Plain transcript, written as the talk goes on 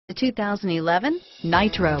The 2011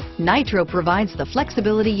 Nitro. Nitro provides the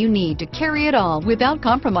flexibility you need to carry it all without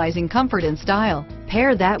compromising comfort and style.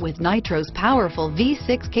 Pair that with Nitro's powerful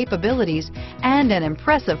V6 capabilities and an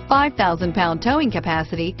impressive 5,000-pound towing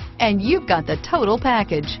capacity, and you've got the total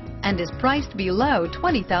package, and is priced below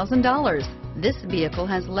 $20,000. This vehicle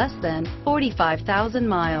has less than 45,000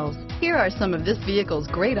 miles. Here are some of this vehicle's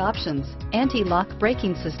great options: anti-lock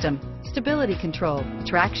braking system, stability control,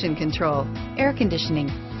 traction control, air conditioning,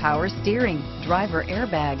 power steering, driver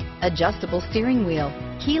airbag, adjustable steering wheel,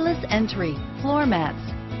 keyless entry, floor mats,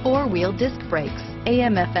 four-wheel disc brakes,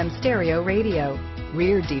 AM/FM stereo radio,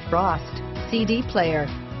 rear defrost, CD player,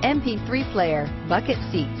 MP3 player, bucket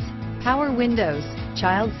seats, power windows,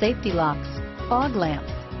 child safety locks, fog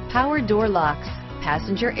lamps, power door locks,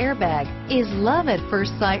 passenger airbag. Is love at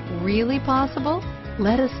first sight really possible?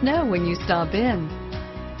 Let us know when you stop in.